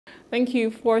Thank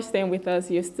you for staying with us.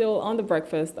 You're still on The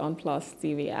Breakfast on Plus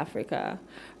TV Africa.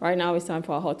 Right now it's time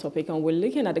for our hot topic, and we're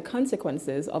looking at the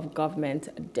consequences of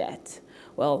government debt.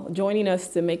 Well, joining us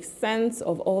to make sense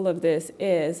of all of this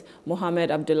is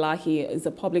Mohammed Abdullahi, is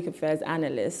a public affairs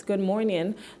analyst. Good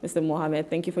morning, Mr. Mohammed.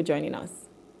 Thank you for joining us.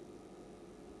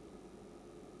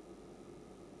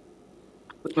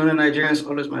 Good morning, Nigerians.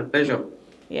 Always my pleasure.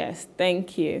 Yes,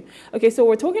 thank you. Okay, so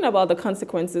we're talking about the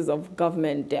consequences of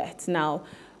government debt. Now,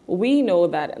 we know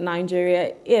that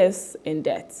Nigeria is in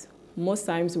debt. Most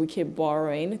times we keep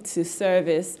borrowing to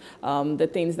service the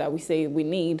things that we say we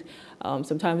need.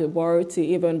 Sometimes we borrow to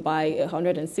even buy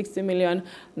 160 million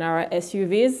naira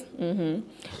SUVs.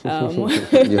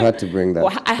 You had to bring that.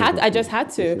 Well, I just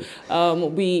had to.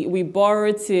 We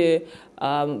borrow to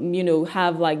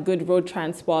have like good road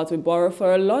transport. We borrow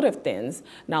for a lot of things.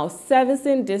 Now,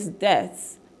 servicing these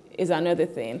debts is another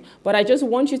thing. But I just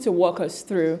want you to walk us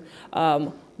through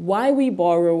why we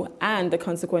borrow and the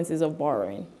consequences of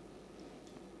borrowing.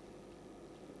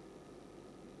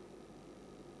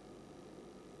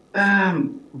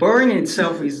 Borrowing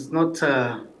itself is not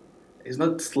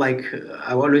like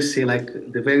I always say, like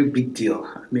the very big deal.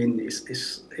 I mean,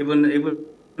 it's even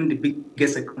the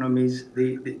biggest economies.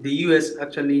 The US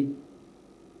actually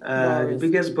the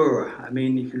biggest borrower. I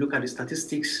mean, if you look at the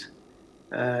statistics,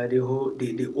 they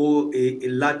owe a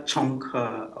large chunk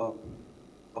of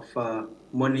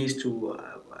monies to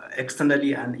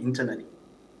externally and internally.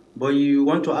 But you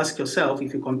want to ask yourself,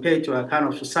 if you compare it to a kind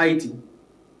of society,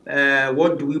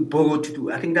 what do we borrow to do?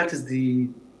 I think that is the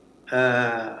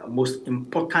most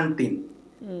important thing.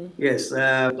 Yes,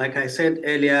 like I said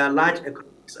earlier, large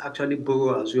economies actually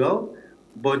borrow as well.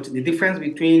 But the difference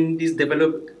between these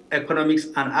developed economics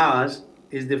and ours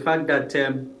is the fact that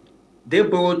they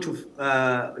borrow to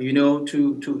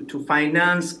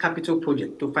finance capital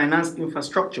projects, to finance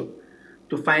infrastructure,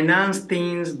 to finance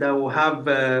things that will have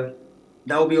that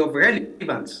will be of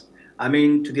relevance. I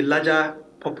mean, to the larger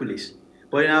populace.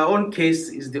 But in our own case,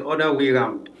 it's the other way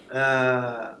around.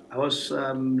 I was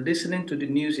listening to the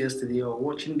news yesterday, or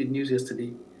watching the news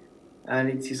yesterday, and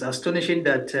it is astonishing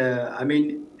that I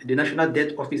mean, the National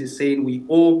Debt Office is saying we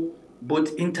owe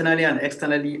both internally and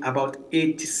externally about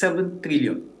 87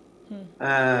 trillion.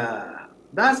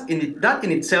 That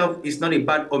in itself is not a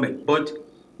bad omen. But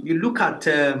you look at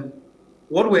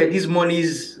what were these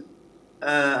monies?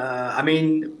 I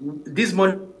mean, these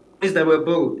monies that were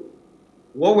borrowed.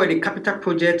 What were the capital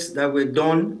projects that were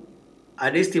done? Are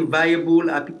they still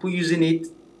viable? Are people using it?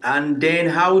 And then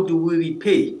how do we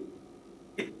repay?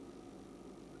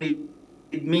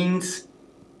 It means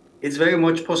it's very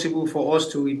much possible for us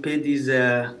to repay these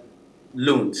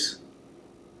loans.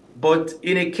 But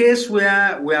in a case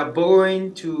where we are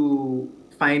borrowing to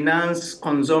finance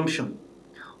consumption,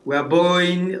 we are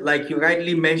borrowing, like you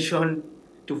rightly mentioned,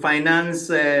 to finance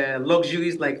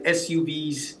luxuries like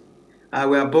SUVs.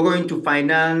 We are borrowing to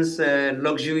finance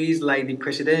luxuries like the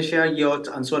presidential yacht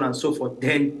and so on and so forth.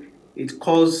 Then it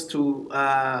calls to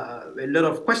a lot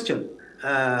of questions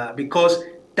because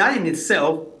that in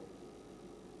itself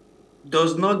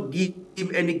does not give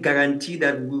any guarantee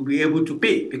that we'll be able to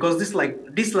pay, because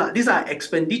these are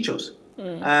expenditures.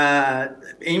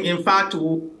 In fact,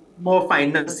 more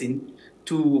financing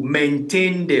to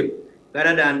maintain them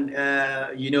rather than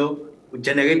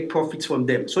generate profits from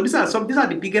them. So these are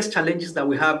the biggest challenges that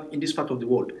we have in this part of the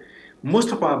world.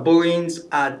 Most of our borrowings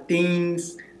are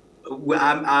things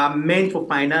are meant for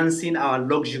financing our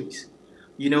luxuries.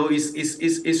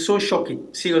 It's so shocking,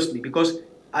 seriously, because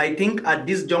I think at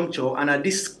this juncture and at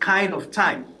this kind of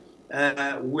time,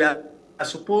 we are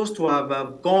supposed to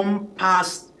have gone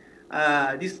past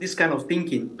this kind of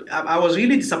thinking. I was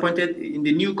really disappointed in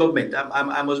the new government.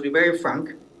 I must be very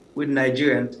frank with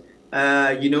Nigerians.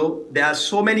 There are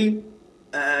so many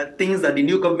things that the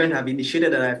new government have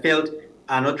initiated that I felt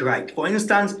are not right. For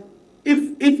instance,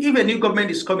 if a new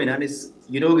government is coming and is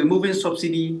removing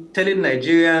subsidy, telling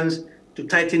Nigerians to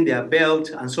tighten their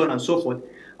belt and so on and so forth,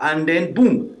 and then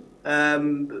boom,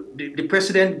 the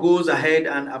president goes ahead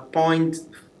and appoints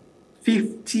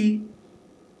 50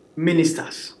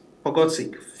 ministers, for God's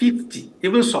sake, 50,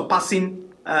 even surpassing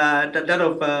that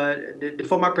of the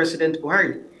former President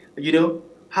Buhari.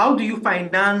 How do you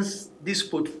finance this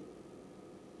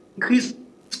increased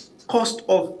cost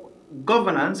of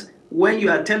governance when you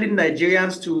are telling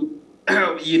Nigerians to,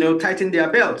 tighten their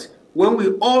belts? When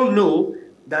we all know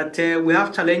that we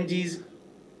have challenges,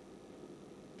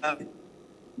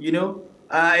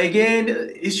 again,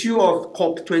 issue of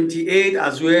COP28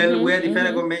 as well, where the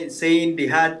federal government is saying we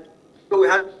had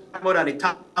more than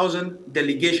 1,000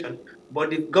 delegation, but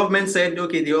the government said,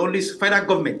 okay, the only federal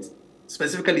government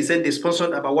specifically said they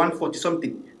sponsored about 140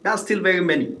 something. That's still very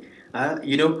many,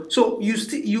 you know. So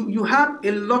you have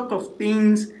a lot of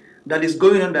things that is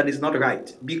going on that is not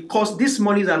right, because these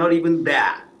monies are not even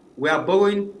there. We are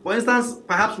borrowing, for instance,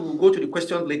 perhaps we will go to the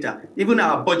questions later, even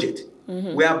our budget.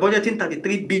 We are budgeting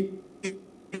 33 billion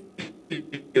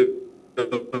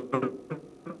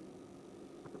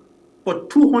for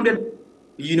 200,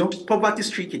 you know, poverty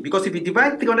stricken. Because if you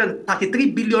divide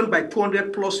 333 billion by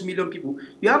 200 plus million people,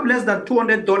 you have less than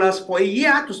 $200 for a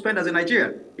year to spend as a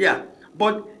Nigerian. Yeah.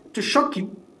 But to shock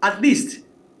you, at least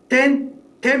 $10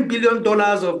 billion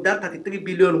of that 33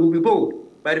 billion will be borrowed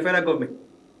by the federal government.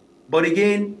 But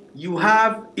again, you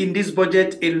have in this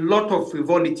budget a lot of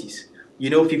frivolities. You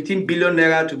know, 15 billion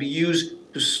naira to be used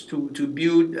to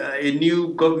build a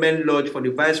new government lodge for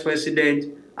the vice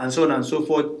president, and so on and so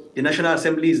forth. The National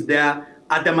Assembly is there,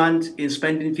 adamant in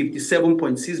spending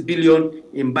 57.6 billion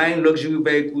in buying luxury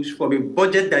vehicles from a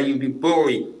budget that you'll be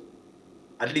borrowing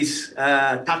at least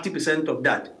 30% of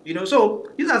that. You know, so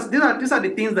these are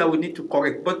the things that we need to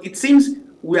correct. But it seems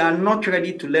we are not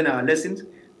ready to learn our lessons.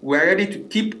 We are ready to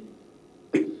keep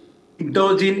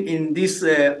indulging in this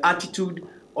attitude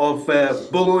of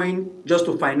borrowing just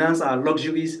to finance our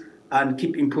luxuries and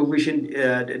keep impoverishing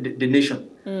the nation.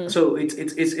 So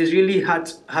it's really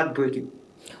heartbreaking.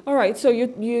 All right, so you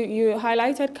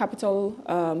highlighted capital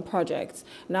projects.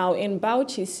 Now, in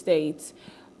Bauchi State,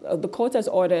 the court has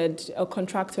ordered a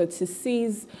contractor to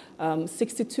seize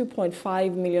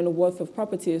 62.5 million worth of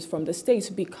properties from the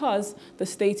state because the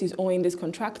state is owing this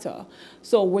contractor.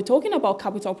 So we're talking about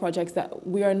capital projects that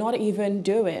we are not even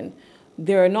doing.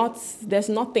 There's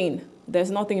nothing,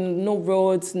 no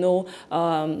roads, no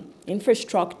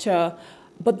infrastructure.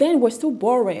 But then we're still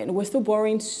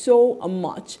borrowing so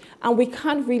much, and we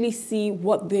can't really see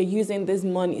what they're using these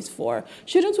monies for.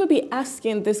 Shouldn't we be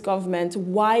asking this government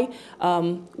why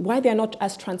they're not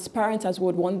as transparent as we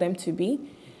would want them to be?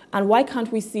 And why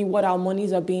can't we see what our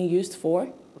monies are being used for?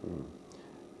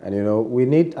 And you know, we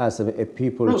need as a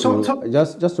people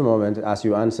just a moment as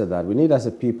you answer that, we need as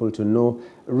a people to know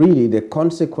really the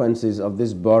consequences of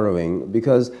this borrowing,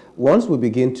 because once we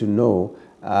begin to know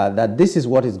that this is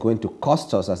what is going to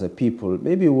cost us as a people,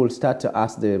 maybe we'll start to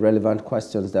ask the relevant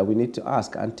questions that we need to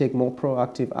ask and take more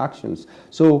proactive actions.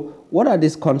 So what are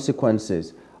these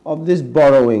consequences of these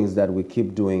borrowings that we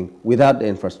keep doing without the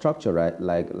infrastructure, right?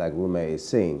 Like Rume is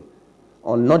saying,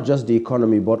 on not just the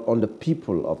economy, but on the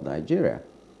people of Nigeria?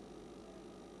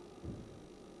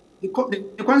 The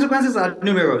consequences are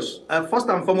numerous. First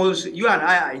and foremost, you and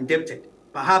I are indebted.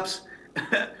 Perhaps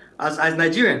as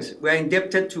Nigerians, we are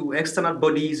indebted to external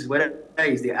bodies, whether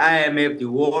it's the IMF, the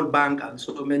World Bank, and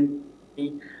so many,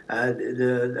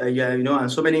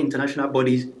 and so many international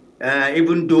bodies.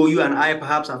 Even though you and I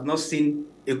perhaps have not seen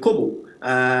a kobo,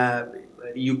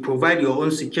 you provide your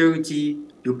own security,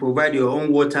 you provide your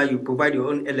own water, you provide your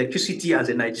own electricity as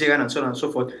a Nigerian, and so on and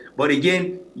so forth. But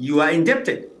again, you are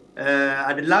indebted.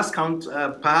 At the last count,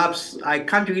 perhaps I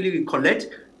can't really recollect,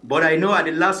 but I know at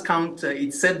the last count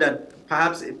it said that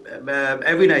perhaps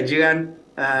every Nigerian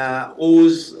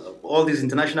owes all these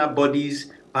international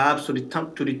bodies perhaps to the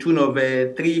tune of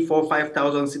 $3,000, $4,000, $5,000,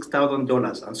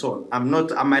 $6,000, and so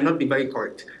on. I might not be very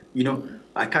correct. You know,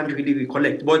 I can't really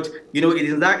recollect, but you know, it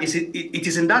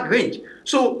is in that range.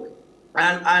 So,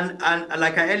 and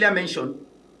like I earlier mentioned,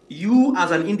 you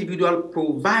as an individual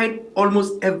provide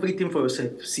almost everything for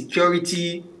yourself.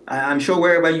 Security, I'm sure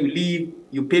wherever you live,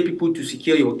 you pay people to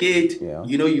secure your gate. Yeah.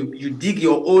 You know, you dig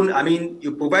your own,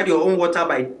 you provide your own water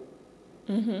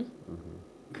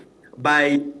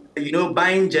by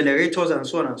buying generators and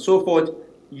so on and so forth.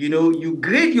 You know, you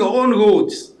grade your own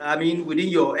roads, within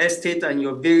your estate and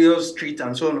your various streets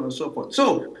and so on and so forth.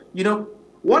 So, you know,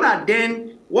 what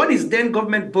is then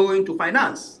government borrowing to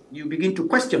finance? You begin to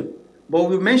question. But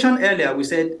we mentioned earlier, we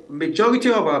said majority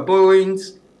of our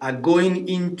borrowings are going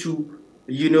into,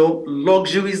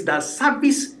 luxuries that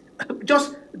service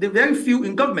just the very few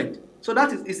in government. So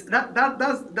that's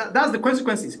the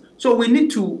consequences. So we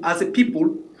need to, as a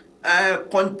people,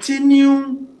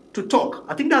 continue to talk.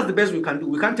 I think that's the best we can do.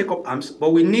 We can't take up arms,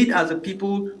 but we need, as a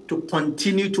people, to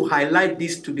continue to highlight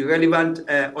this to the relevant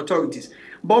authorities.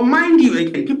 But mind you,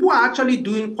 again, people are actually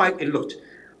doing quite a lot.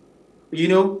 You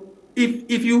know,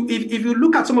 if you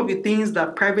look at some of the things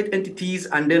that private entities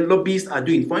and then lobbyists are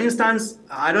doing, for instance,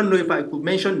 I don't know if I could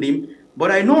mention name, but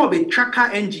I know of a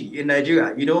tracker NG in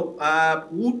Nigeria,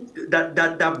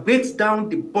 that breaks down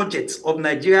the budgets of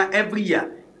Nigeria every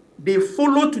year. They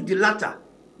follow to the latter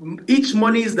each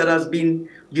monies that has been,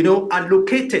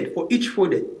 allocated for each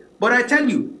project. But I tell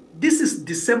you, this is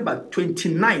December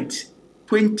 29th,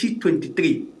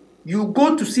 2023. You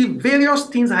go to see various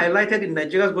things highlighted in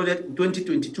Nigeria's budget in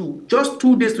 2022, just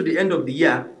 2 days to the end of the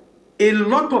year. A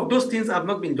lot of those things have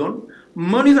not been done.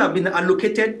 Monies have been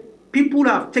allocated. People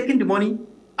have taken the money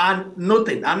and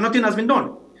nothing has been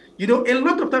done. A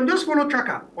lot of time, just follow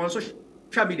Tracker on social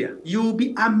media. You'll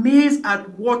be amazed at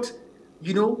what,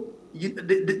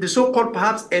 the so-called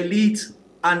perhaps elites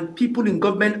and people in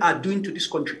government are doing to this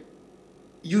country.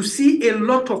 You see a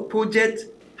lot of projects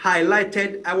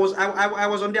highlighted. I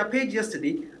was on their page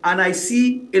yesterday, and I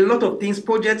see a lot of things,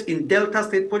 projects in Delta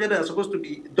State, projects that are supposed to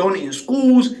be done in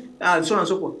schools, and so on and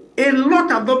so forth. A lot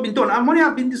have not been done, and money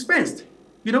have been dispensed.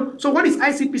 So what is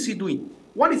ICPC doing?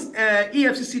 What is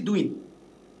EFCC doing?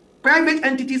 Private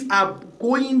entities are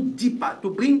going deeper to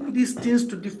bring these things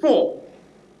to the fore.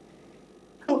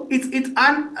 So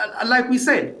and like we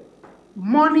said,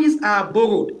 monies are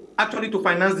borrowed actually to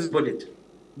finance this budget.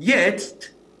 Yet,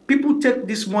 people take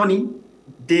this money,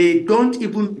 they don't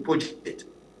even project it.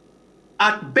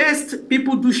 At best,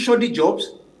 people do shoddy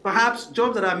jobs. Perhaps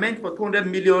jobs that are meant for 200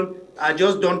 million are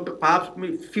just done perhaps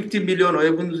 50 million or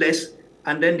even less,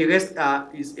 and then the rest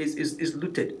is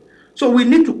looted. So we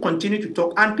need to continue to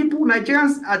talk. And people,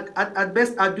 Nigerians at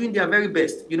best, are doing their very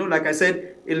best. Like I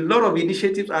said, a lot of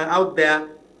initiatives are out there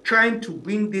trying to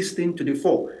bring this thing to the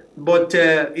fore. But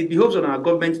it behoves on our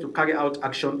government to carry out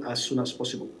action as soon as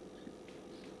possible.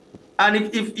 And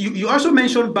if you also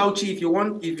mentioned Bauchi, if you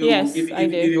want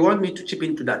me to chip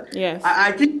into that. Yes.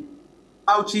 I think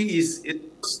Bauchi is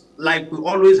like we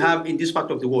always have in this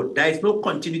part of the world. There is no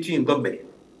continuity in government.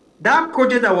 That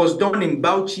project that was done in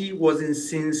Bauchi was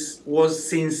since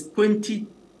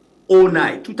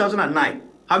 2009.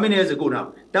 How many years ago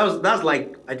now? That's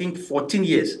like, I think, 14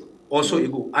 years or so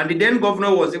ago. And the then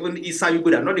governor was even Issa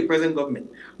Yuguda, not the present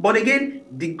government. But again,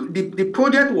 the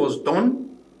project was done,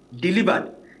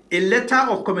 delivered. A letter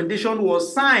of commendation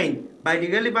was signed by the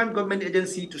relevant government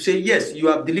agency to say, yes, you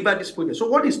have delivered this project. So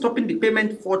what is stopping the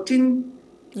payment 14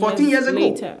 years ago?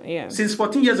 Later, yeah. Since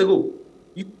 14 years ago.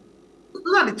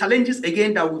 Those are the challenges,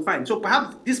 again, that we find. So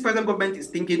perhaps this present government is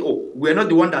thinking, oh, we're not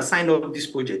the one that signed off this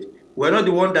project. We're not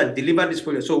the one that delivered this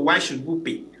project, so why should we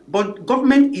pay? But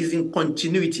government is in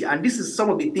continuity, and this is some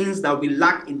of the things that we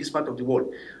lack in this part of the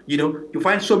world. You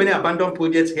find so many abandoned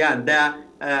projects here and there.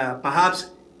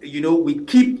 Perhaps, we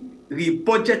keep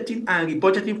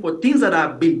rebudgeting for things that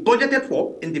have been budgeted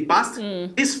for in the past.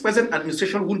 This present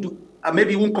administration will do,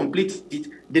 maybe won't complete it.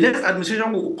 The next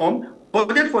administration will come,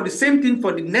 budget for the same thing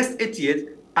for the next 8 years,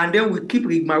 and then we keep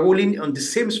rolling on the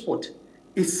same spot.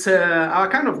 It's our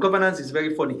kind of governance is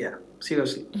very funny here,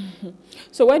 seriously.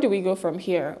 So where do we go from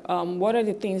here? What are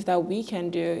the things that we can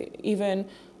do, even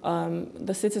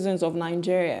the citizens of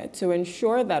Nigeria, to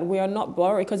ensure that we are not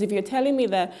borrowing? Because if you're telling me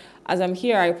that as I'm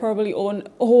here, I probably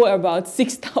owe about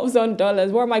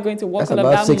 $6,000, where am I going to work all of that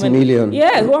money? That's about 6 million.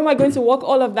 Yes, where am I going to work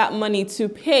all of that money to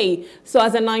pay? So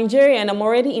as a Nigerian, I'm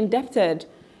already indebted,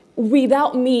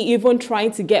 without me even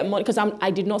trying to get money, because I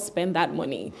did not spend that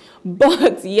money,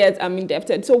 but yet I'm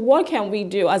indebted. So what can we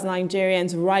do as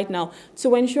Nigerians right now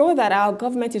to ensure that our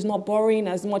government is not borrowing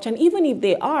as much? And even if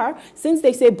they are, since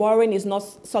they say borrowing is not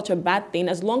such a bad thing,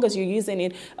 as long as you're using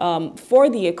it for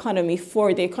the economy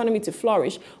to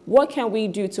flourish, what can we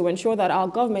do to ensure that our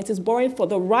government is borrowing for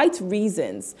the right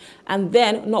reasons and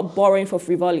then not borrowing for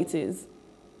frivolities?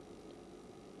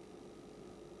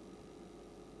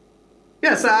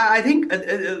 Yes, I think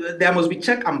there must be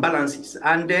check and balances.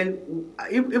 And then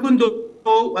even though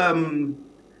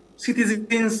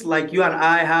citizens like you and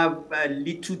I have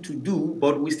little to do,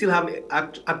 but we still have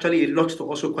actually a lot to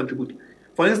also contribute.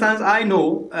 For instance, I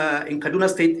know in Kaduna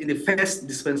State, in the first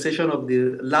dispensation of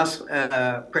the last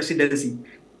presidency,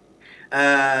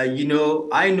 I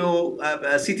know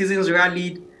citizens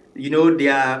rallied,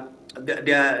 their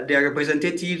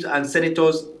representatives and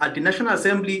senators at the National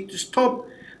Assembly to stop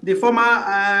the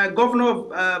former governor of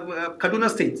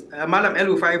Kaduna State, Malam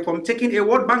El-Rufai, from taking a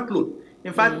World Bank loan.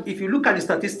 In fact, if you look at the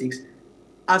statistics,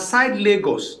 aside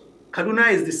Lagos,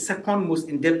 Kaduna is the second most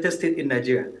indebted state in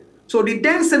Nigeria. So the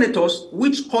then senators,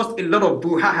 which caused a lot of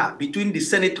brouhaha between the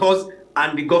senators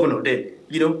and the governor then,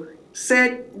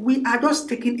 said, we are just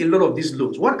taking a lot of these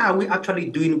loans. What are we actually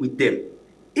doing with them?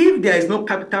 If there is no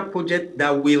capital project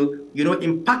that will,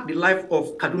 impact the life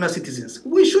of Kaduna citizens,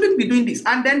 we shouldn't be doing this.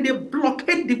 And then they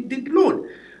blockade the loan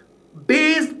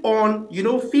based on,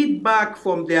 feedback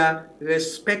from their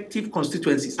respective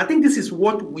constituencies. I think this is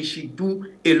what we should do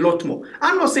a lot more.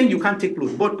 I'm not saying you can't take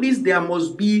loans, but please, there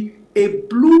must be a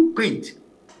blueprint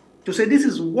to say this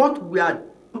is what we are.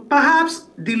 Perhaps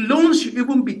the loans should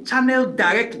even be channeled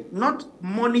directly, not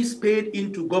monies paid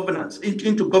into governance,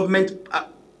 into government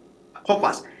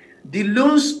coffers. The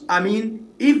loans,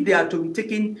 if they are to be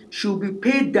taken, should be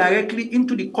paid directly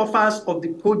into the coffers of the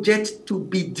project to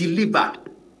be delivered.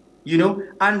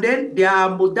 And then there are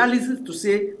modalities to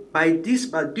say, by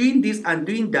doing this and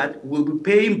doing that, we'll be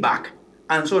paying back,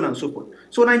 and so on and so forth.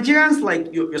 So Nigerians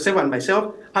like yourself and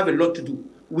myself have a lot to do.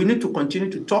 We need to continue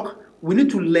to talk. We need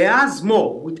to liaise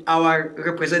more with our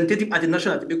representative at the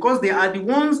national level, because they are the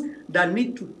ones that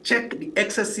need to check the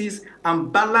excesses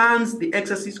and balance the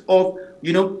excesses of,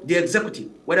 the executive,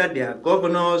 whether they are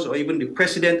governors or even the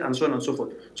president, and so on and so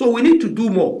forth. So we need to do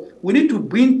more. We need to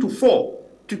bring to fore,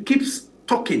 to keep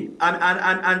talking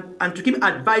and to keep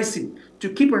advising, to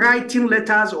keep writing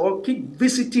letters or keep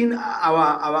visiting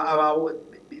our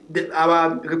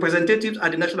representatives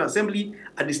at the National Assembly,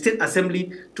 at the State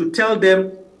Assembly, to tell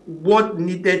them what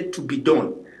needed to be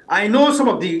done. I know some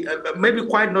of the, maybe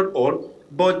quite not all,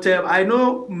 but I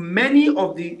know many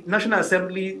of the National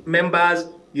Assembly members,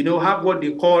 have what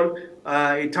they call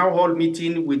a town hall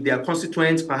meeting with their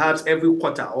constituents, perhaps every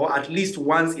quarter or at least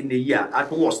once in a year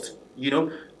at worst,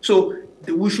 So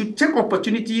we should take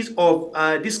opportunities of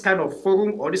this kind of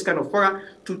forum or this kind of fora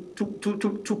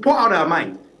to pour out our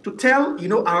mind, to tell,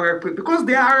 because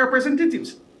they are our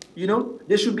representatives.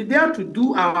 They should be there to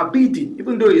do our bidding,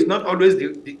 even though it's not always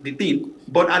the thing,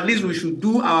 but at least we should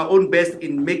do our own best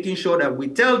in making sure that we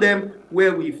tell them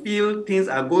where we feel things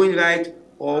are going right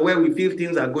or where we feel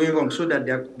things are going wrong, so that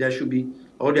there should be,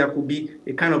 or there could be,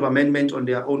 a kind of amendment on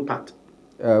their own part.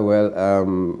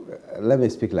 Let me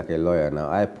speak like a lawyer now.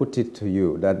 I put it to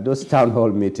you that those town hall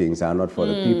meetings are not for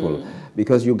the people,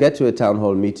 because you get to a town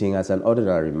hall meeting as an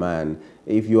ordinary man.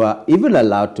 If you are even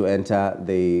allowed to enter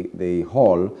the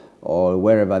hall or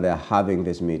wherever they're having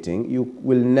this meeting, you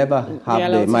will never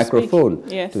have the microphone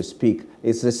to speak.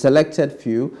 It's a selected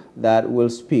few that will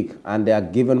speak, and they are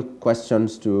given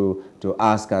questions to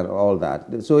ask and all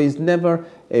that. So it's never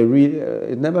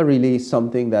really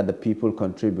something that the people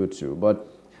contribute to. But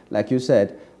like you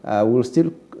said, we'll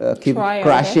still keep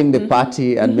crashing the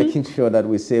party and making sure that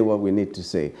we say what we need to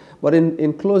say. But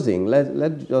in closing,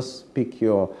 let's just pick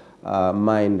your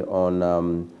mind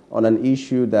on an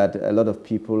issue that a lot of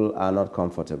people are not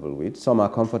comfortable with. Some are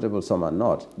comfortable, some are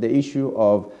not. The issue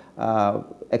of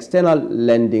external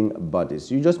lending bodies.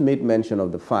 You just made mention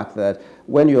of the fact that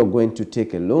when you're going to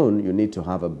take a loan, you need to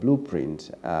have a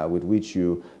blueprint with which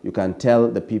you can tell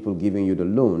the people giving you the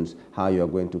loans how you're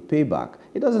going to pay back.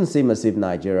 It doesn't seem as if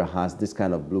Nigeria has this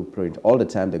kind of blueprint. All the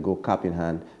time they go cap in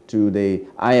hand to the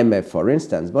IMF, for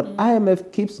instance. But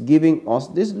IMF keeps giving us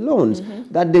these loans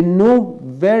that they know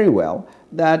very well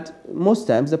that most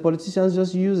times the politicians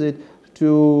just use it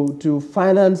to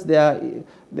finance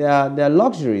their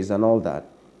luxuries and all that.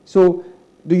 So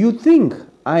do you think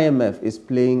IMF is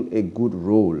playing a good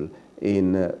role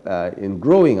in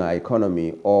growing our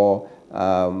economy, or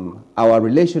our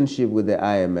relationship with the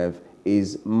IMF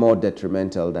is more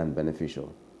detrimental than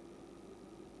beneficial?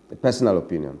 A personal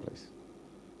opinion, please.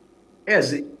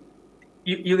 Yes,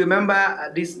 you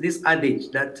remember this adage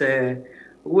that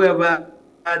whoever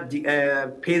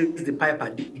pays the piper,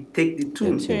 they take the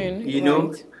tune,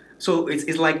 Right. So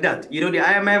it's like that. The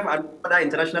IMF and other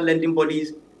international lending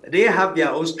bodies, they have their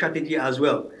own strategy as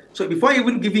well. So before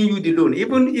even giving you the loan,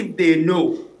 even if they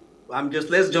know,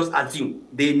 let's just assume,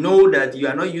 they know that you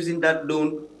are not using that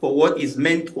loan for what it's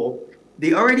meant for,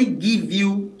 they already give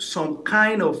you some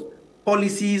kind of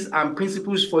policies and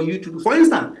principles for you to do. For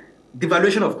instance,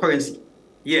 devaluation of currency.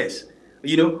 Yes.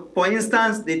 For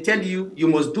instance, they tell you, you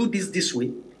must do this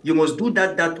way, you must do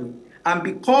that way. And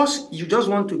because you just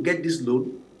want to get this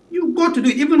loan, you go to do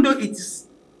it, even though it's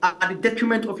at the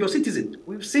detriment of your citizens.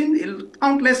 We've seen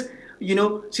countless,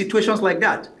 situations like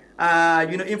that.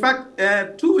 In fact,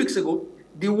 2 weeks ago,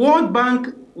 the World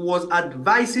Bank was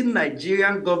advising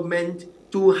Nigerian government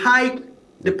to hike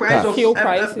the price of fuel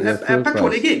prices.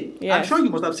 petrol again. Yes. I'm sure you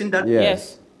must have seen that.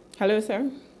 Yes. Hello,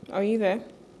 sir. Are you there?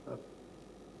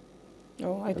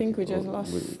 Oh, I think we just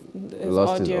lost his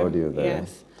audio there.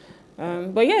 Yes.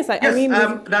 But yes, I mean...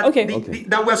 okay.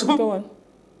 That we're supposed... Go on.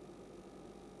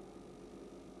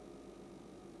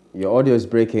 Your audio is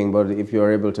breaking, but if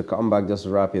you're able to come back, just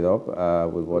wrap it up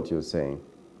with what you're saying.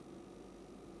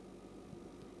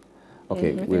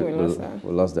 Okay, we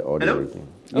lost the audio. Hello? Okay.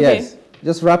 Yes,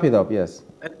 just wrap it up, yes.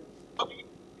 Okay.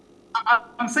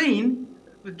 I'm saying,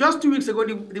 just 2 weeks ago,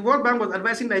 the World Bank was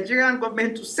advising Nigerian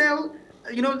government to sell,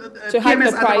 to hike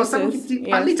the prices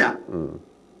per liter.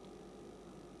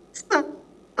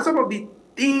 Some of the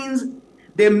things,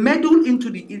 they meddle into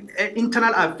the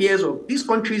internal affairs of these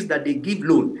countries that they give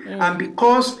loan. And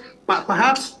because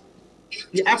perhaps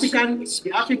the African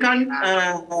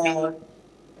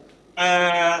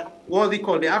what they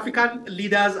call the African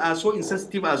leaders are so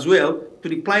insensitive as well to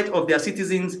the plight of their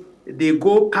citizens. They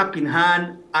go cap in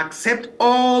hand, accept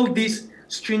all these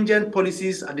stringent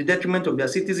policies at the detriment of their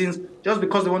citizens just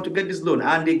because they want to get this loan.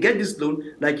 And they get this loan,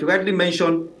 like you rightly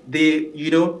mentioned, they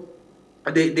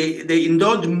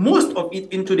indulge most of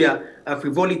it into their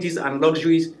frivolities and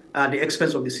luxuries at the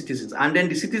expense of the citizens. And then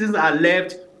the citizens are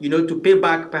left, to pay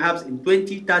back perhaps in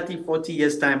 20, 30, 40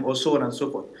 years' time or so on and so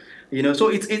forth. So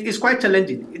it's quite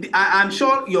challenging. I'm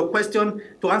sure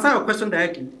to answer your question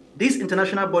directly, these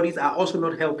international bodies are also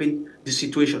not helping the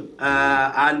situation.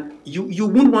 And you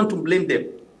wouldn't want to blame them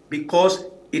because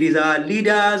it is our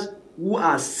leaders who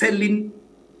are selling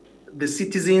the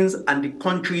citizens and the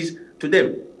countries to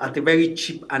them at a very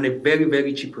cheap and a very,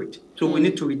 very cheap rate. So we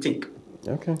need to rethink.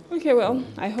 Okay, well,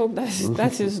 I hope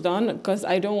that is done because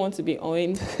I don't want to be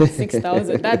owing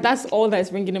 $6,000. That's all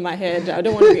that's ringing in my head. I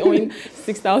don't want to be owing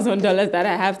 $6,000 that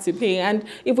I have to pay. And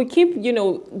if we keep,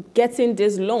 getting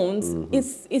these loans,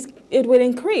 it will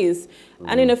increase.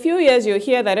 And in a few years, you'll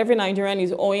hear that every Nigerian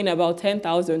is owing about $10,000,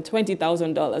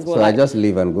 $20,000. Well, so I just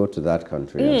leave and go to that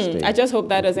country and stay. I just hope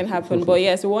that doesn't happen. But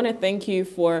yes, we want to thank you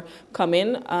for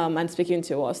coming and speaking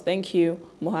to us. Thank you,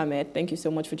 Mohammed. Thank you so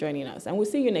much for joining us. And we'll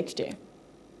see you next year.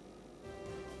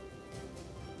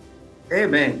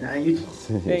 Amen.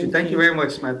 Thank you very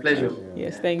much. My pleasure.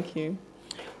 Yes, thank you.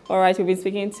 All right, we've been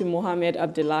speaking to Mohammed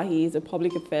Abdullahi. He's a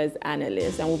public affairs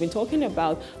analyst, and we've been talking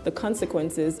about the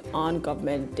consequences on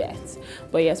government debt.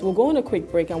 But yes, we'll go on a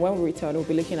quick break, and when we return, we'll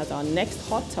be looking at our next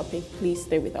hot topic. Please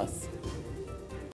stay with us.